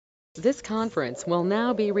This conference will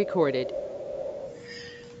now be recorded.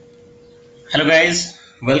 Hello guys,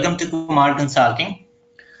 welcome to Kumar Consulting.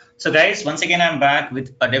 So guys, once again I'm back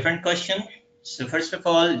with a different question. So first of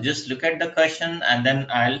all, just look at the question and then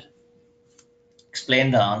I'll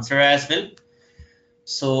explain the answer as well.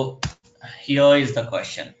 So here is the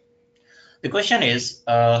question. The question is,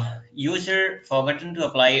 user forgotten to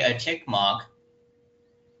apply a check mark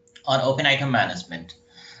on open item management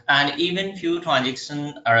and even few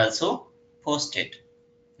transactions are also posted.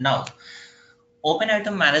 Now, open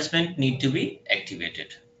item management need to be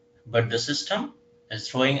activated, but the system is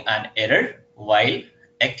throwing an error while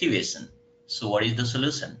activation. So what is the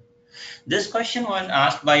solution? This question was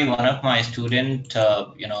asked by one of my student.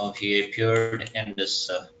 He appeared in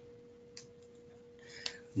this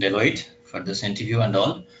Deloitte for this interview and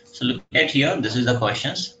all. So look at here. This is the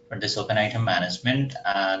questions for this open item management,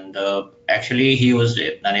 and actually he was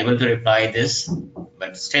unable to reply this,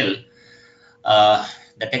 but still the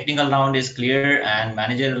technical round is clear and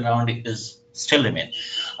managerial round is still remain.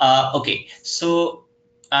 Okay, so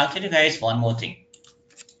I'll tell you guys one more thing.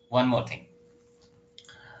 One more thing.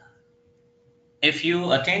 If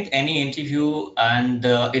you attend any interview and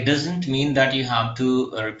it doesn't mean that you have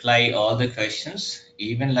to reply all the questions,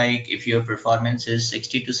 even like if your performance is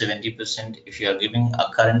 60 to 70%, if you are giving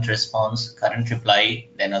a current response, current reply,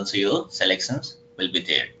 then also your selections will be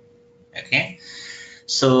there. Okay.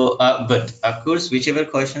 So, but of course, whichever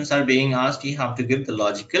questions are being asked, you have to give the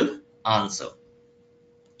logical answer.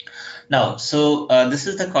 Now, so this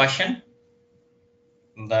is the question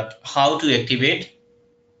that how to activate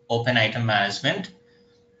open item management.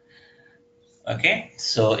 Okay,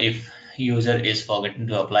 so if user is forgotten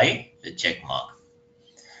to apply the check mark.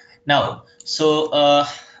 Now, so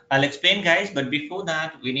I'll explain guys, but before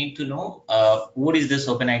that, we need to know what is this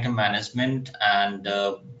open item management and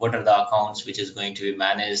what are the accounts which is going to be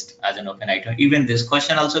managed as an open item. Even this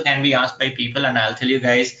question also can be asked by people, and I'll tell you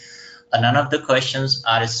guys, none of the questions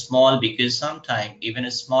are small because sometimes even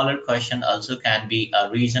a smaller question also can be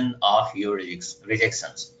a reason of your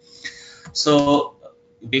rejections. So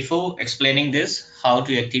before explaining this, how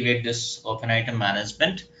to activate this open item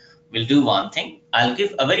management, we'll do one thing. I'll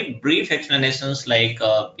give a very brief explanations like,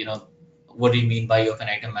 what do you mean by open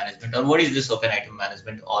item management, or what is this open item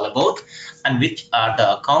management all about, and which are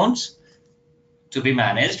the accounts to be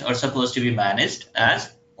managed or supposed to be managed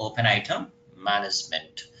as open item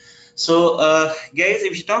management. So, guys,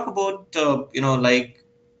 if you talk about, or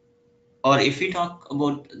if we talk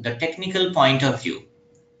about the technical point of view,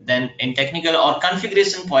 then in technical or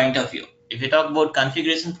configuration point of view, if you talk about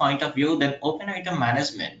configuration point of view, then open item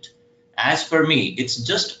management, as per me, it's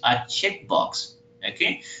just a checkbox.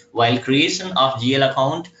 Okay, while creation of GL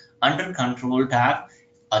account under control tab,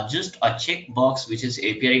 just a checkbox which is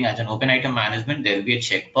appearing as an open item management, there will be a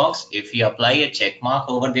checkbox. If you apply a check mark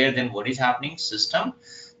over there, then what is happening? System,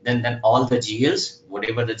 then all the GLs,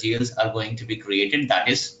 whatever the GLs are going to be created, that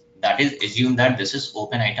is assume that this is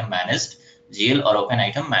open item managed GL or open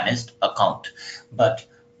item managed account. But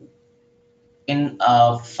in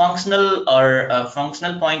a functional or a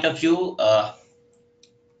functional point of view, the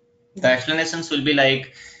explanations will be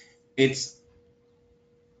like it's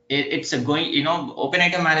it's a going, open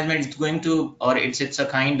item management is going to, or it's a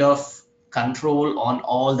kind of control on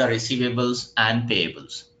all the receivables and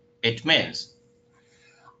payables. It means,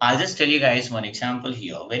 I'll just tell you guys one example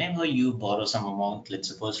here. Whenever you borrow some amount, let's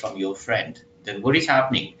suppose from your friend, then what is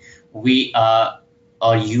happening? We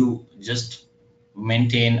or you just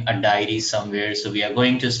maintain a diary somewhere. So we are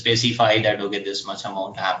going to specify that, okay, this much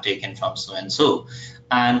amount I have taken from so and so.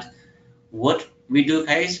 And what we do,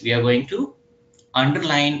 guys, we are going to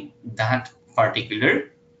underline that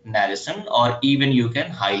particular narration, or even you can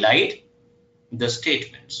highlight the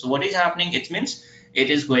statement. So what is happening? It means it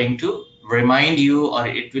is going to remind you, or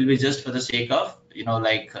it will be just for the sake of,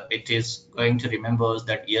 like it is going to remember us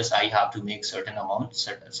that yes, I have to make certain amount,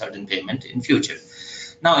 certain payment in future.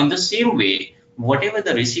 Now, in the same way, whatever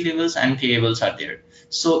the receivables and payables are there.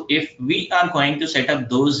 So if we are going to set up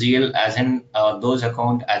those ZL as in those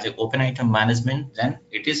account as an open item management, then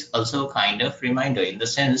it is also a kind of reminder in the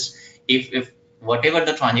sense, if whatever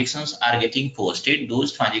the transactions are getting posted,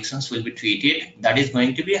 those transactions will be treated, that is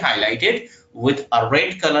going to be highlighted with a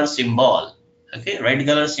red color symbol. Okay, red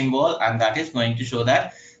color symbol, and that is going to show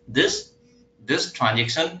that this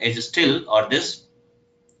transaction is still, or this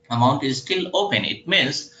amount is still open. It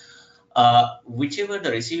means whichever the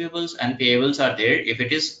receivables and payables are there, if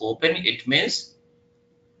it is open, it means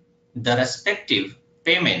the respective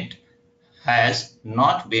payment has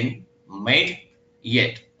not been made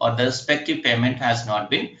yet, or the respective payment has not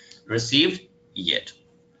been received yet.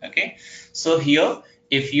 Okay, so here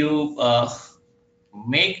if you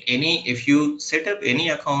if you set up any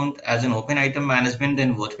account as an open item management,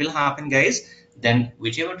 then what will happen, guys? Then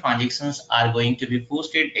whichever transactions are going to be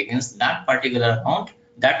posted against that particular account,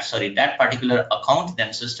 that particular account,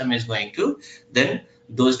 then system is going to, then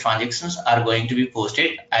those transactions are going to be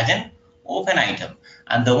posted as an open item.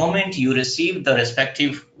 And the moment you receive the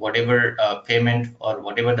respective whatever payment or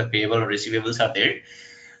whatever the payable or receivables are there,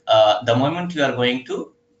 the moment you are going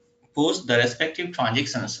to post the respective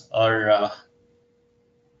transactions, or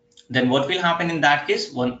then what will happen in that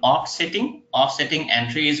case? One offsetting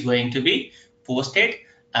entry is going to be posted,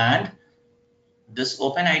 and this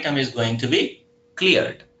open item is going to be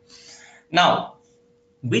cleared. Now,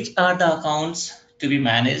 which are the accounts to be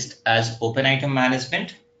managed as open item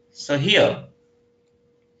management? So here,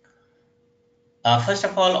 first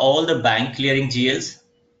of all the bank clearing GLs,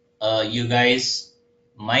 you guys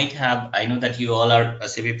might have, I know that you all are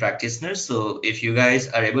SAP practitioners, so if you guys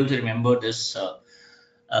are able to remember this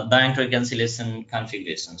bank reconciliation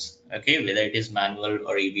configurations, okay, whether it is manual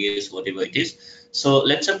or EBS, whatever it is. So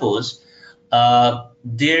let's suppose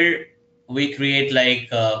there we create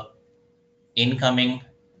like incoming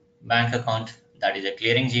bank account, that is a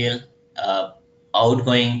clearing GL,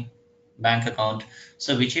 outgoing bank account.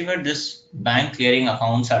 So whichever this bank clearing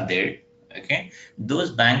accounts are there, okay, those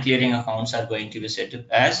bank clearing accounts are going to be set up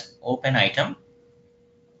as open item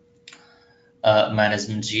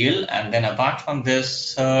management GL. And then apart from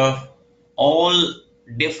this, all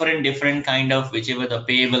different kind of whichever the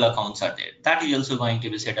payable accounts are there, that is also going to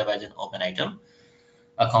be set up as an open item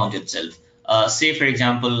account itself. Say for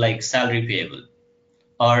example, like salary payable,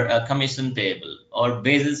 or commission payable, or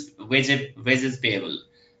wages payable.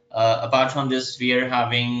 Apart from this, we are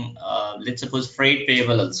having let's suppose freight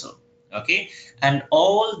payable also, okay, and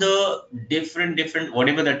all the different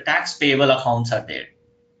whatever the tax payable accounts are there.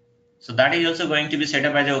 So that is also going to be set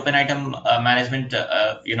up as an open item management,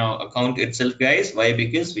 account itself, guys. Why?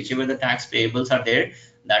 Because whichever the tax payables are there,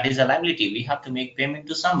 that is a liability. We have to make payment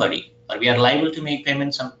to somebody, or we are liable to make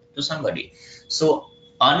payment to somebody. So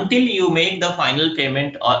until you make the final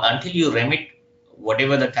payment, or until you remit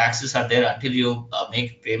whatever the taxes are there, until you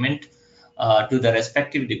make payment to the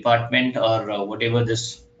respective department, or whatever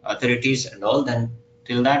this authorities and all, then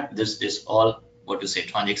till that this all what to say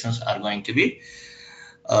transactions are going to be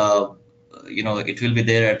it will be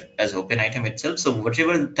there as open item itself. So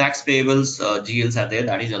whatever tax payables GLs are there,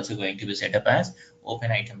 that is also going to be set up as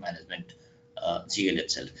open item management GL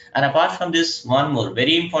itself. And apart from this, one more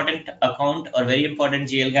very important account or very important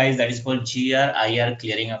GL, guys, that is called GRIR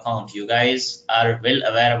clearing account. You guys are well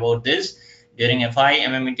aware about this. During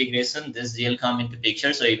FIMM integration, this GL come into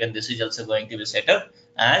picture. So even this is also going to be set up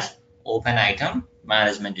as open item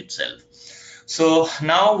management itself. So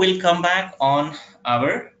now we'll come back on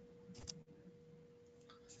our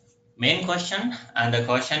main question, and the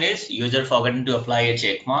question is user forgotten to apply a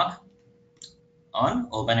check mark on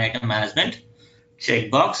open item management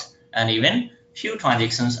checkbox, and even few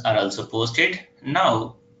transactions are also posted.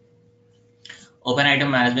 Now open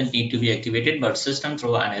item management need to be activated, but system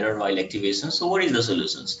throw an error while activation. So what is the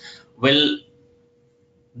solutions? Well,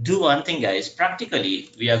 do one thing, guys. Practically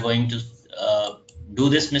we are going to do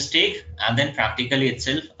this mistake, and then practically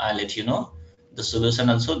itself I'll let you know the solution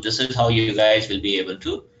also. This is how you guys will be able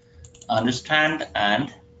to understand,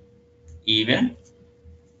 and even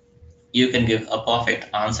you can give a perfect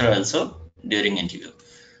answer also during interview.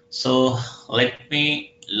 So let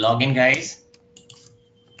me log in, guys.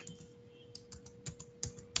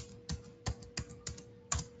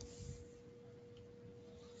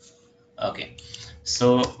 Okay,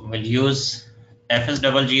 so we'll use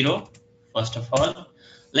FS00. First of all,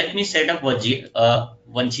 let me set up one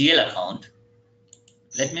GL account.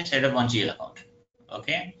 Let me set up one GL account.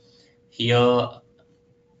 Okay, here,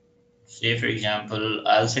 say for example,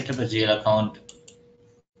 I'll set up a GL account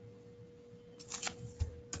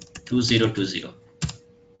 2020.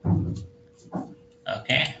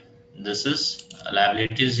 Okay, this is a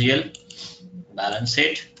liabilities GL, balance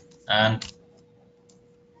sheet, and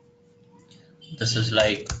this is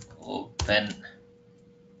like open.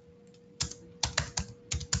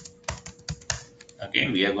 Okay,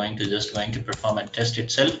 we are going to perform a test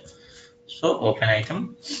itself. So open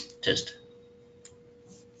item test,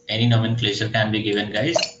 any nomenclature can be given,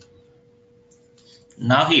 guys.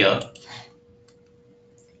 Now here,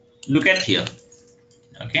 look at here.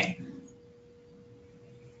 Okay,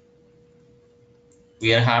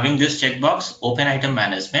 we are having this checkbox open item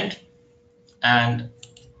management, and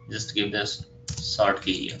just give this short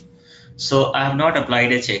key here. So I have not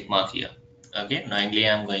applied a check mark here. Okay, knowingly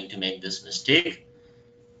I'm going to make this mistake.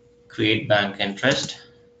 Create bank interest,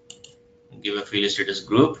 give a field status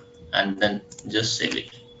group, and then just save it.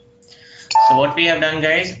 So what we have done,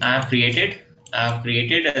 guys, I have created a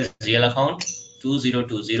GL account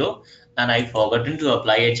 2020, and I forgotten to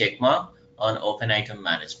apply a check mark on open item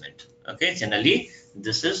management. Okay, generally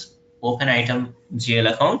this is open item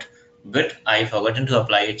GL account, but I forgotten to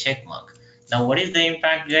apply a check mark. Now what is the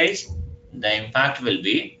impact, guys? The impact will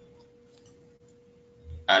be,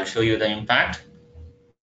 I'll show you the impact.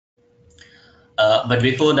 But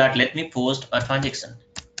before that, let me post a transaction.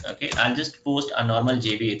 Okay, I'll just post a normal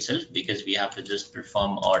JB itself because we have to just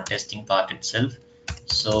perform our testing part itself.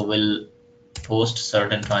 So we'll post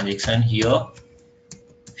certain transaction here.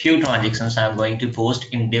 Few transactions I'm going to post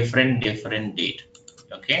in different date.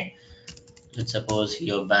 Okay, let's suppose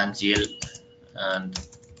here bank GL and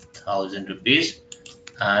 1000 rupees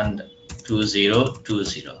and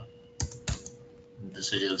 2020.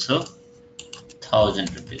 This is also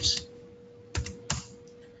 1000 rupees.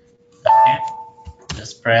 Okay,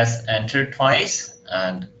 just press enter twice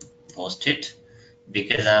and post it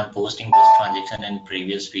because I'm posting this transaction in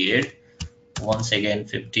previous period. Once again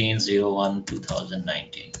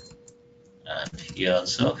 15/01/2019, and here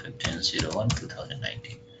also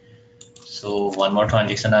 15/01/2019. So one more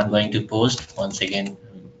transaction I'm going to post. Once again,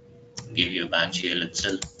 give you bank GL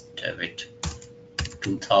itself, debit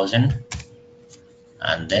 2000,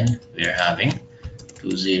 and then we're having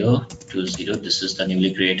 2020. This is the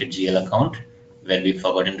newly created GL account where we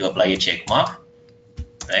forgotten to apply a check mark,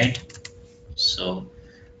 right? So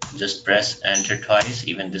just press enter twice.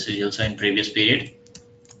 Even this is also in previous period.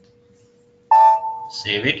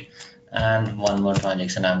 Save it, and one more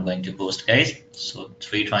transaction I'm going to post, guys. So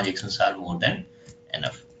 3 transactions are more than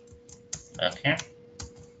enough. Okay,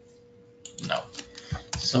 now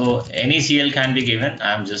so any GL can be given.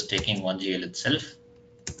 I'm just taking one GL itself,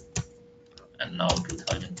 and now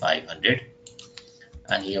 2500,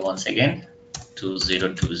 and here once again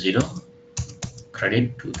 2020,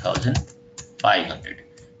 credit 2500,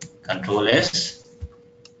 control S.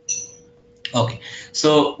 Okay,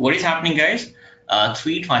 so what is happening, guys?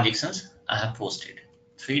 3 transactions I have posted.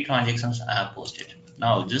 3 transactions I have posted.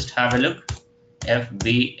 Now just have a look.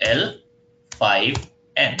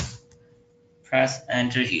 FBL5N. Press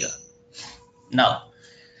enter here. Now,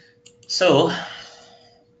 so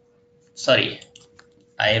sorry,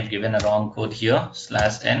 I have given a wrong code here.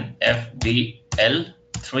 /n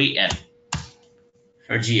FBL3N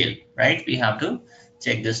for GL, right? We have to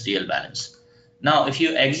check this GL balance. Now, if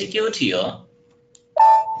you execute here,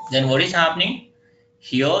 then what is happening?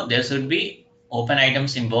 Here there should be open item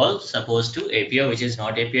symbol supposed to appear, which is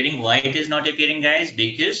not appearing. Why it is not appearing, guys?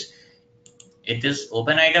 Because it is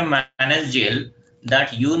open item managed GL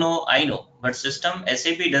that you know, I know, but system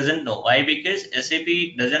SAP doesn't know. Why? Because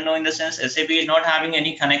SAP doesn't know, in the sense SAP is not having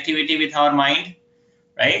any connectivity with our mind,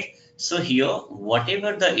 right? So here,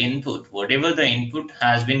 whatever the input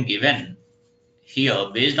has been given here,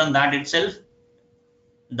 based on that itself,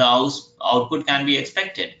 the output can be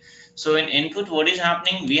expected. So in input, what is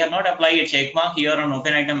happening? We have not applied a check mark here on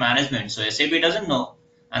open item management. So SAP doesn't know.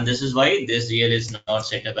 And this is why this GL is not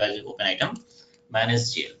set up as open item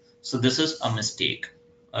managed GL. So this is a mistake.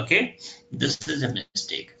 Okay, this is a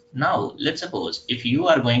mistake. Now let's suppose if you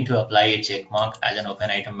are going to apply a check mark as an open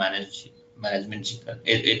item management GL,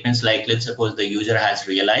 it means, like, let's suppose the user has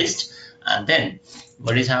realized, and then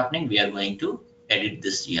what is happening? We are going to edit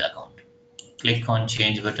this GL account. Click on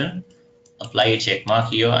change button, apply a check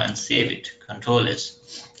mark here and save it. Control S.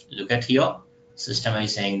 Look at here, system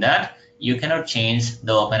is saying that you cannot change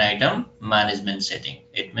the open item management setting.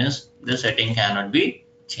 It means the setting cannot be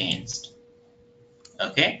changed.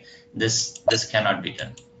 Okay, this cannot be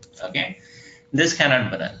done. Okay, this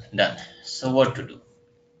cannot be done. So what to do?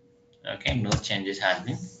 Okay, no changes has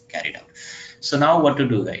been carried out. So now what to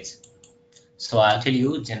do, guys? So I'll tell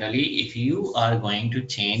you, generally, if you are going to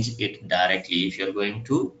change it directly, if you're going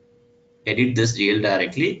to edit this GL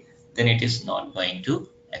directly, then it is not going to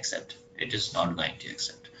accept. It is not going to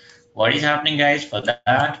accept. What is happening, guys? For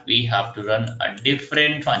that, we have to run a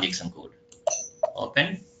different transaction code.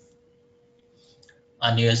 Open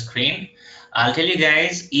on your screen. I'll tell you,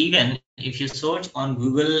 guys, even if you search on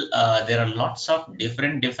Google, there are lots of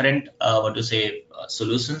different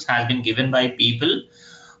solutions has been given by people.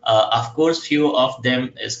 Of course, few of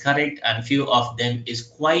them is correct and few of them is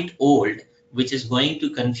quite old, which is going to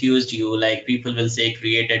confuse you. Like, people will say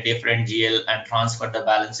create a different GL and transfer the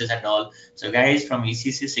balances and all. So guys, from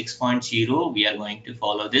ECC 6.0, we are going to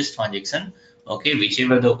follow this transaction. Okay,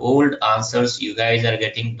 whichever the old answers you guys are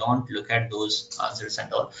getting, don't look at those answers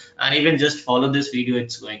and all, and even just follow this video.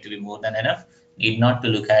 It's going to be more than enough. Need not to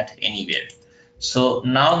look at anywhere. So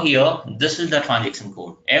now here, this is the transaction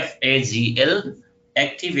code FAGL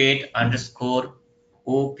activate underscore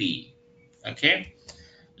OP. Okay,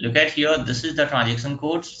 look at here. This is the transaction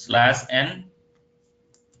code /n.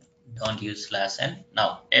 Don't use /n.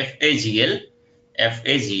 Now FAGL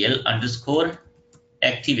underscore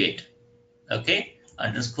activate. Okay,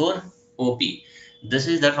 underscore OP. This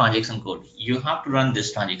is the transaction code. You have to run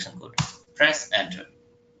this transaction code. Press enter.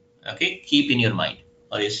 Okay, keep in your mind,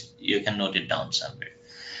 or you can note it down somewhere.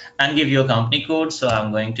 And give your company code. So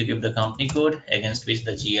I'm going to give the company code against which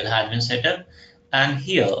the GL has been set up. And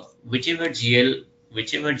here, whichever GL,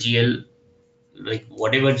 like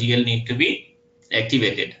whatever GL need to be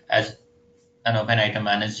activated as an open item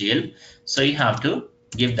managed GL. So you have to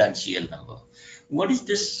give that GL number. What is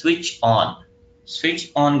this switch on?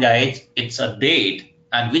 Switch on, guys, it's a date,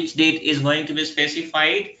 and which date is going to be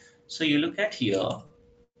specified. So you look at here,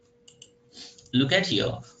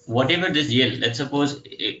 whatever this GL, let's suppose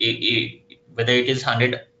whether it is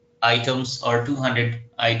 100 items or 200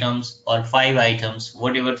 items or 5 items,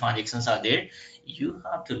 whatever transactions are there, you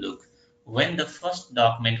have to look when the first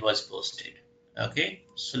document was posted. Okay,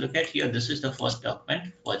 so look at here, this is the first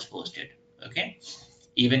document was posted. Okay,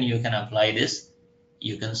 even you can apply this,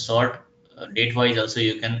 you can sort date wise also,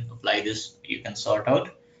 you can apply this, you can sort out,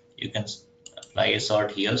 you can apply a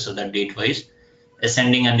sort here so that date wise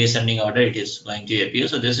ascending and descending order it is going to appear.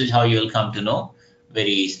 So this is how you will come to know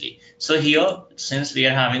very easily. So here, since we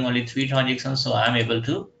are having only 3 transactions, so I'm able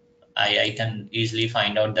to, I can easily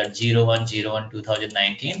find out that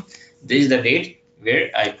 01/01/2019, this is the date where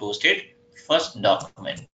I posted first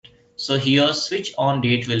document. So here switch on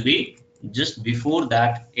date will be just before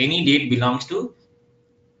that, any date belongs to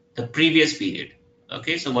the previous period.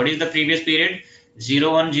 Okay, so what is the previous period?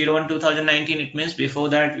 01/01/2019. It means before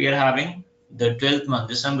that we are having the 12th month,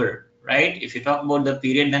 December, right? If you talk about the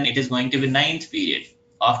period, then it is going to be ninth period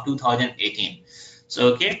of 2018. So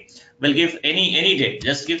okay, we'll give any date.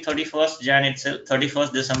 Just give 31st Jan itself,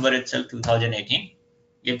 31st December itself, 2018.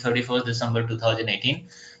 Give 31st December 2018.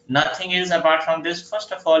 Nothing is apart from this.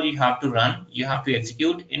 First of all, you have to run, you have to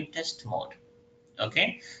execute in test mode.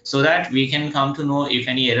 Okay, so that we can come to know if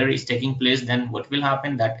any error is taking place, then what will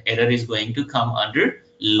happen, that error is going to come under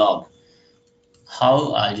log.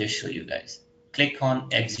 How? I'll just show you guys. Click on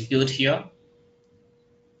execute here.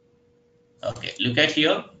 Okay, look at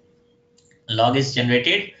here, log is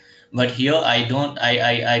generated, but here I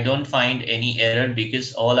don't find any error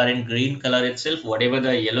because all are in green color itself. Whatever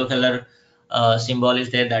the yellow color symbol is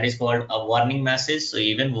there, that is called a warning message. So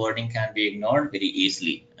even warning can be ignored very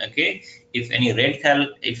easily. Okay, if any red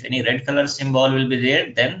color symbol will be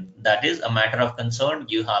there, then that is a matter of concern.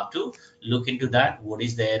 You have to look into that. What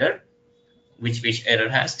is the error? Which error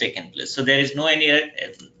has taken place? So there is no any error,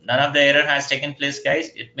 none of the error has taken place, guys.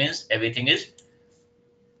 It means everything is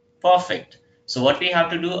perfect. So what we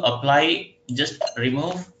have to do, apply, just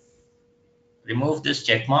remove this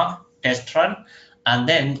check mark, test run, and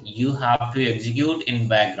then you have to execute in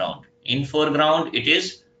background. In foreground, it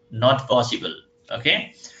is not possible.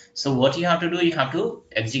 Okay. So what you have to do, you have to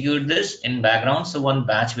execute this in background. So one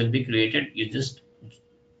batch will be created. You just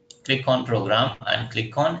click on program and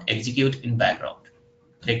click on execute in background.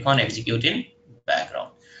 Click on execute in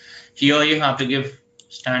background. Here you have to give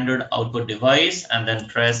standard output device and then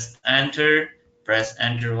press enter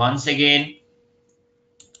once again,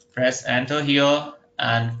 press enter here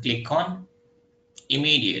and click on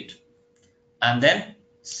immediate and then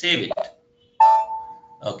save it.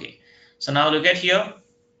 Okay, so now look at here.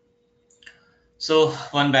 So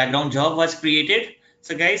one background job was created.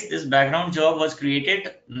 So guys, this background job was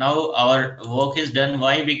created. Now our work is done.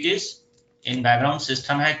 Why? Because in background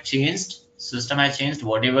system has changed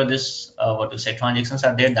whatever this what to say transactions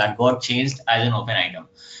are there, that got changed as an open item.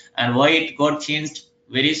 And why it got changed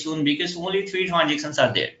very soon? Because only 3 transactions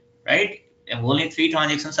are there, right? And only 3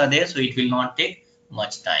 transactions are there, so it will not take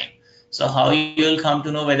much time. So how you will come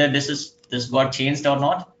to know whether this got changed or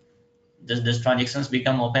not, this transactions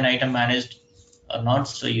become open item managed or not?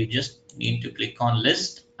 So you just need to click on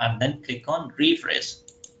list and then click on refresh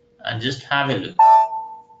and just have a look.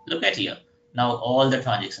 Look at here. Now all the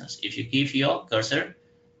transactions, if you keep your cursor,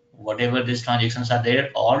 whatever these transactions are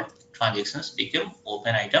there, all transactions become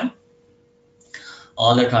open item.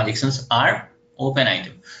 All the transactions are open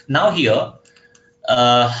item. Now here,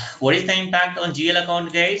 what is the impact on GL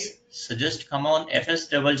account, guys? So just come on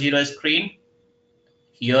FS00 screen.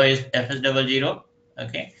 Here is FS00.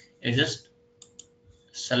 Okay, you just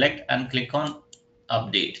select and click on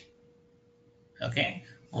update. Okay,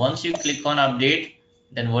 once you click on update,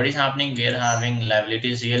 then what is happening, we are having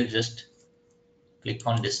liabilities GL. Just click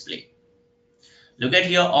on display. Look at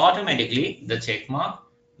here, automatically the check mark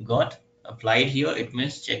got applied here. It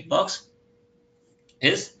means checkbox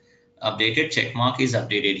is updated, check mark is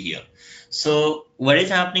updated here. So what is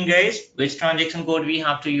happening, guys? Which transaction code we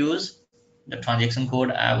have to use? The transaction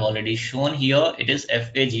code I have already shown here. It is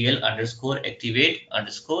FAGL underscore activate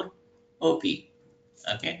underscore OP.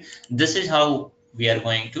 Okay, this is how we are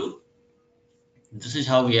going to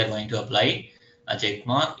apply a check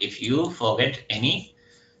mark if you forget any.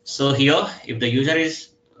 So here, if the user is,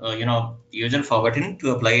 user forgotten to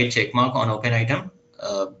apply a check mark on open item,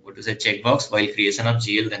 what is a checkbox while creation of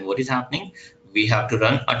GL, then what is happening? We have to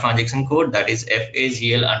run a transaction code that is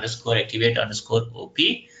FAGL underscore activate underscore OP.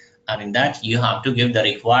 And in that, you have to give the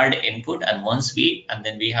required input. And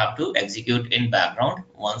then we have to execute in background.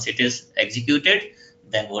 Once it is executed,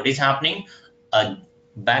 then what is happening? A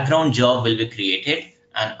background job will be created.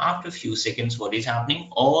 And after a few seconds, what is happening?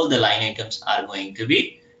 All the line items are going to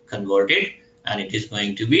be converted and it is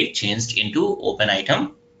going to be changed into open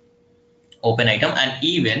item, and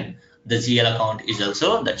even the GL account is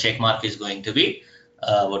also, the check mark is going to be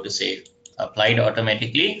applied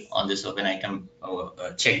automatically on this open item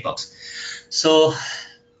checkbox. So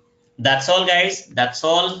that's all, guys. That's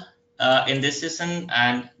all in this session,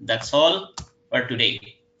 and that's all for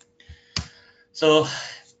today. So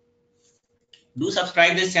do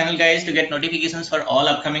subscribe this channel, guys, to get notifications for all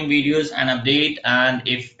upcoming videos and update. And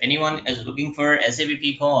if anyone is looking for SAP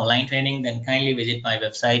FICO online training, then kindly visit my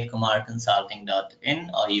website kumarconsulting.in,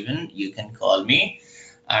 or even you can call me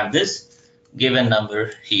at this given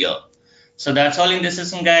number here. So that's all in this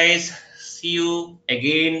session, guys. See you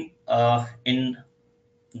again in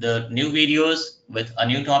the new videos with a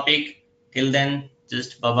new topic. Till then,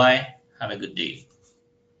 just bye bye. Have a good day.